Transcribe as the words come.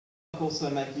also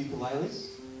make ukuleles,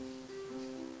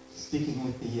 sticking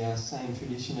with the same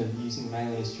tradition of using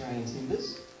mainly Australian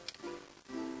timbers.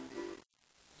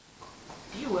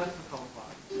 Do you work for Coldplay?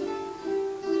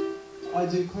 I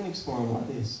do clinics for them like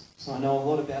this, so I know a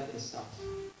lot about their stuff.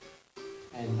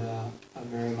 And I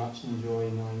very much enjoy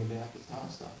knowing about guitar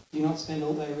stuff. Do you not spend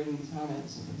all day reading guitar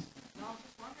magazines? No, I'm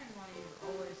just wondering why you're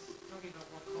always talking about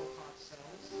what Coldplay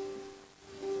sells.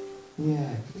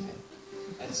 Yeah.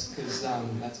 That's because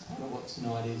that's kind of what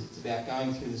tonight is. It's about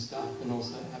going through the stuff and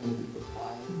also having a bit of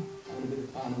play and having a bit of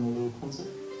fun in a little concert.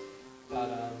 But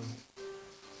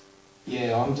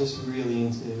yeah, I'm just really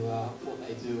into what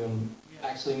they do, and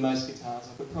actually most guitars,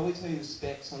 I could probably tell you the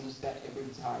specs on just about every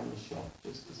guitar in the shop,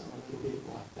 just because I'm a little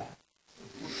bit like that.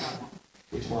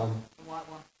 Which one? The white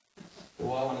one. The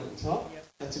white one at the top? Yep.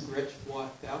 That's a Gretsch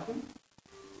White Falcon.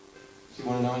 Do you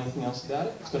want to know anything else about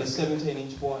it? It's got a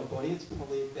 17-inch wide body. It's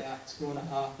probably about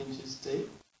 2.5 inches deep.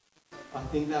 I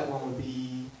think that one would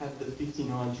have the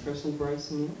 59 trestle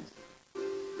bracing in it.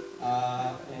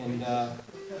 And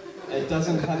it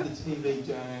doesn't have the TV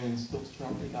Jones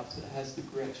Filtertron pickups. It has the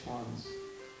Gretsch ones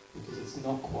because it's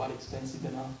not quite expensive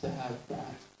enough to have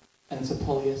that. And it's a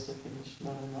polyester finish,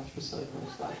 not a nitro silicone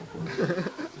slacker finish.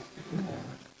 Yeah.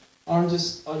 I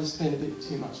just spend a bit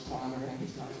too much time around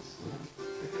guitars.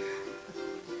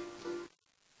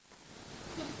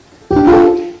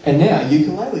 And now,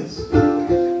 ukuleles.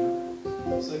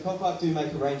 So Coldplay do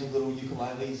make a range of little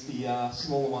ukuleles. The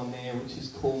smaller one there, which is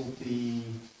called the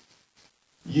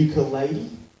ukulele,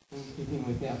 in keeping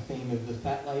with our theme of the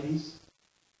fat ladies.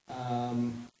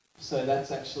 So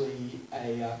that's actually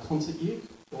a concert uke.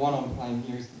 The one I'm playing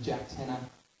here is the Jack tenor,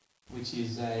 which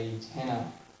is a tenor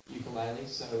ukulele.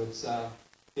 So it's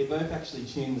they're both actually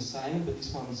tuned the same, but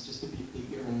this one's just a bit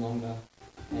bigger and longer.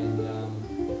 And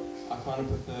I kind of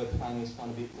prefer playing this one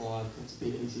a bit live because it's a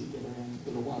bit easier to get around.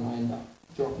 The little one I end up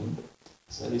dropping.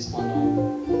 So this one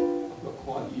I've got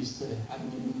quite used to having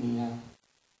it in the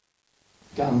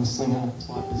gunslinger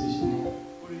type position now.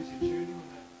 What is your tuning on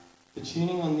that? The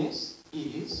tuning on this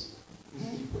is,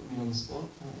 now you put me on the spot,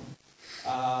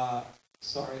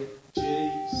 sorry, G,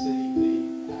 C, B,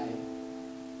 A.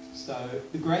 So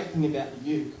the great thing about the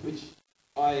uke, which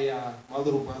my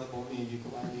little brother bought me a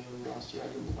ukulele early last year. I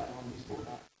didn't play one before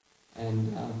that. And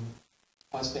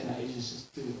I spent ages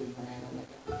just doodling around on that.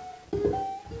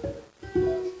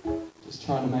 Just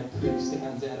trying to make pretty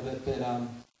sounds out of it. But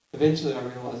eventually I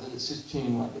realised that it's just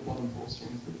tuning like the bottom 4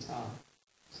 strings of the guitar.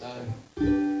 So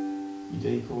your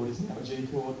D chord is now a G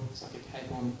chord. It's like a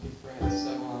cape on the 5th fret.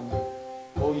 So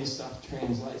all your stuff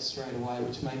translates straight away,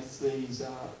 which makes these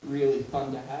really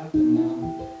fun to have.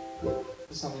 And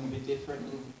something a bit different,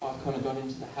 and I've kind of got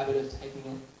into the habit of taking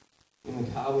it in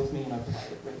the car with me, and I play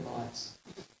it at red lights.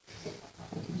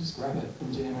 I can just grab it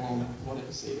and jam on whatever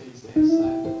CD's there,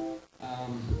 so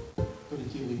got a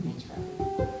duly new track.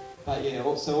 But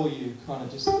yeah, so all you kind of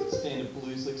just standard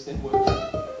blues licks then work.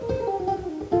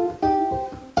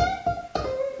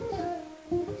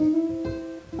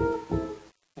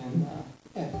 And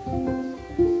yeah,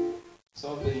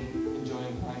 so I've been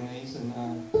enjoying playing these, and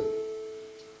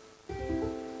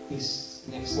this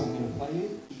next song I'm going to play you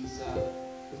is the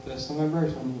first song I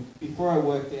wrote on you. Before I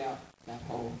worked out that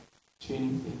whole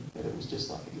tuning thing, that it was just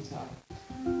like a guitar.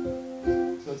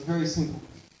 So it's very simple.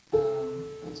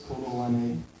 It's called All I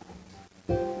Need.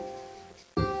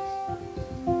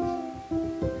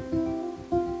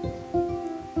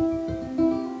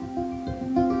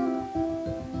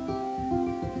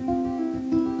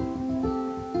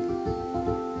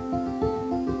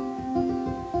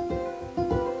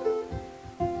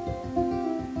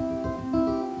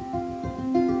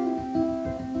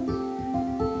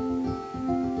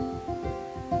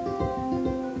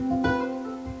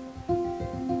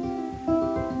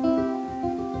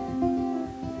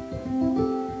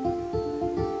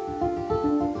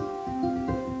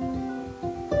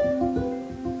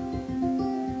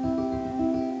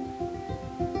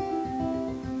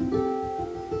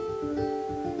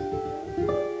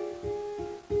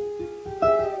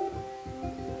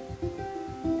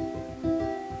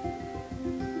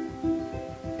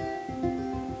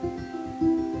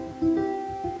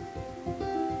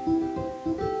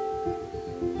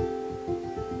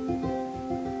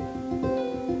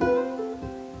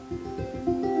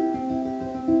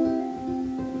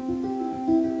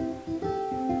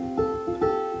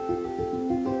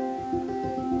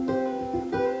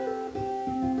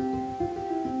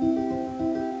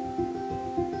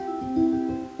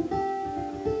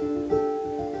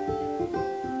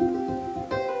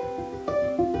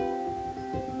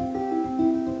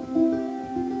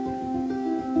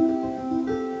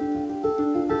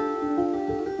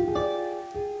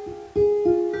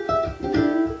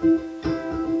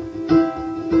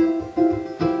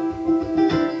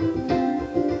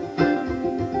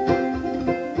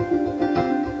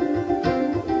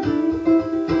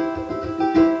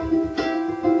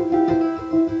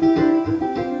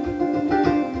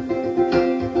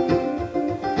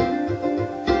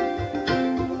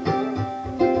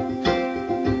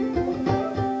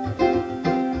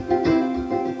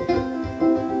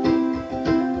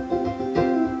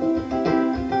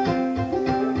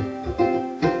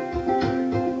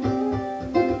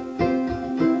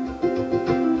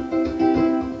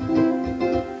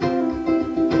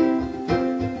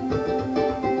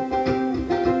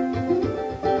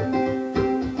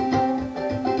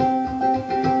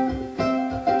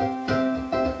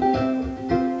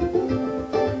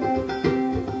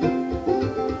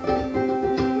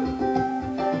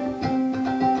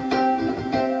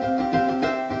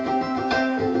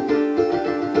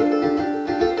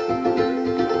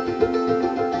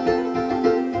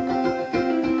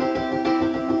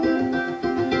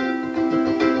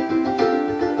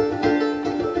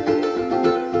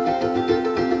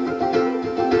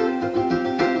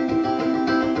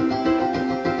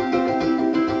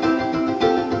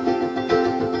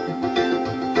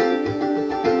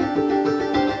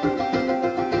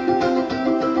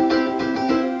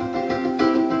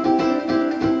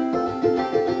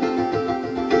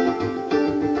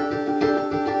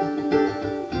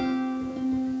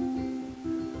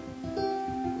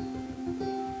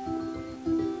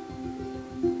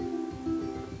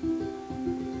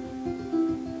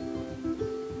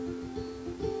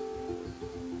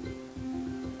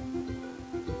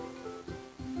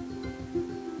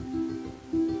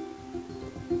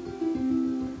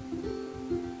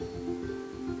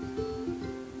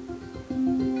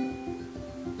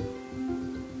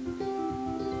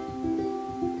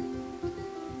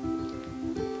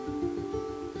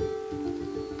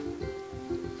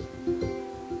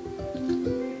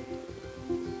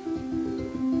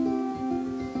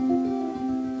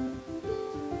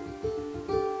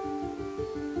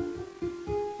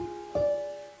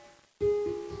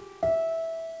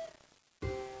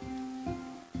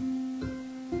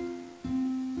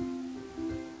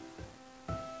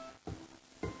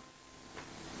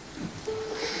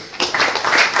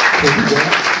 Thank you very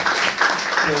much.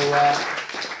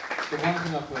 So, the one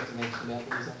thing I forgot to mention about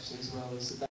these actually as well is that